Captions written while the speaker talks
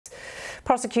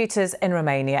Prosecutors in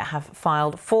Romania have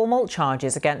filed formal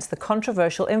charges against the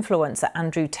controversial influencer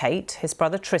Andrew Tate, his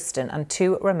brother Tristan and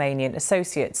two Romanian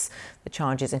associates. The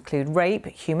charges include rape,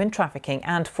 human trafficking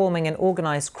and forming an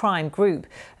organised crime group,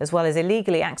 as well as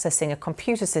illegally accessing a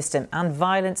computer system and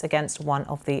violence against one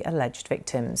of the alleged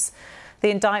victims. The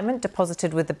indictment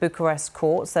deposited with the Bucharest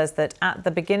court says that at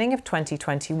the beginning of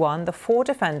 2021, the four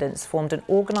defendants formed an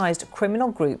organised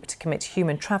criminal group to commit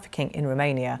human trafficking in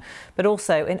Romania, but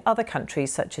also in other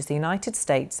countries such as the United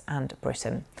States and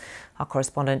Britain. Our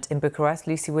correspondent in Bucharest,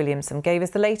 Lucy Williamson, gave us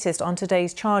the latest on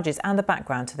today's charges and the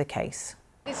background to the case.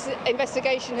 This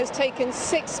investigation has taken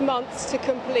 6 months to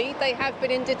complete. They have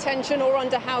been in detention or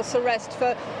under house arrest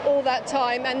for all that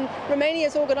time, and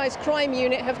Romania's organised crime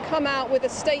unit have come out with a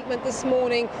statement this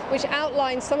morning which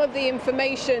outlines some of the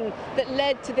information that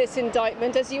led to this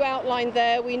indictment. As you outlined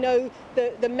there, we know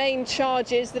the main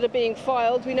charges that are being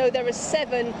filed. We know there are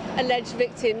 7 alleged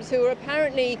victims who are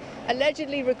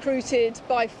allegedly recruited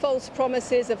by false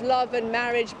promises of love and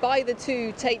marriage by the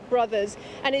two Tate brothers,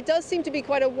 and it does seem to be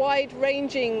quite a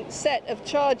wide-ranging set of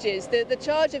charges. The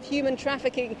charge of human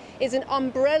trafficking is an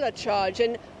umbrella charge,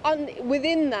 and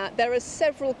within that there are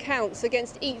several counts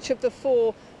against each of the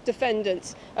 4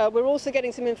 defendants. We're also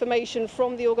getting some information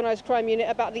from the organised crime unit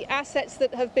about the assets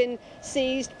that have been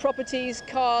seized, properties,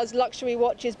 cars, luxury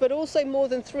watches, but also more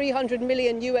than $300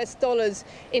 million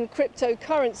in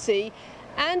cryptocurrency.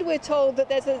 And we're told that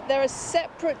there are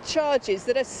separate charges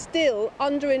that are still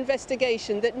under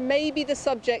investigation that may be the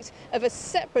subject of a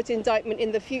separate indictment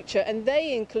in the future, and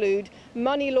they include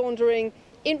money laundering,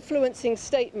 influencing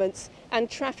statements and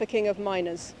trafficking of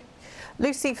minors.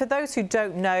 Lucy, for those who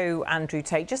don't know Andrew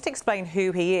Tate, just explain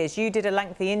who he is. You did a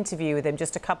lengthy interview with him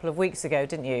just a couple of weeks ago,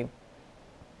 didn't you?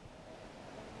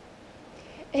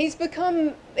 He's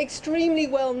become extremely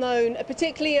well known,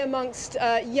 particularly amongst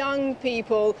young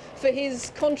people, for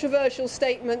his controversial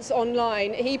statements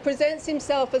online. He presents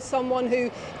himself as someone who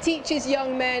teaches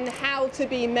young men how to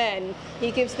be men.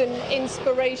 He gives them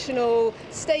inspirational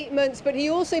statements, but he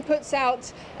also puts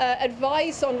out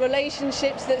advice on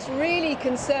relationships that's really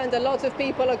concerned a lot of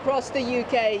people across the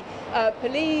UK.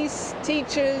 Police,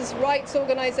 teachers, rights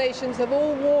organisations have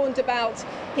all warned about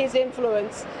his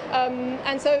influence.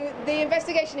 And so the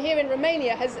investigation here in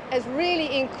Romania has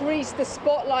really increased the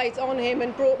spotlight on him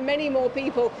and brought many more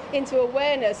people into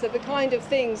awareness of the kind of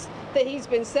things that he's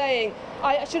been saying.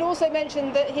 I should also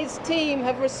mention that his team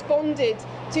have responded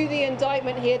to the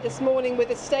indictment here this morning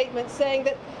with a statement saying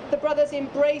that the brothers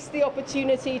embraced the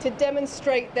opportunity to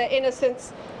demonstrate their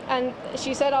innocence, and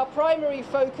she said, "Our primary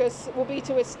focus will be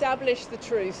to establish the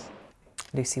truth."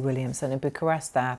 Lucy Williamson in Bucharest there.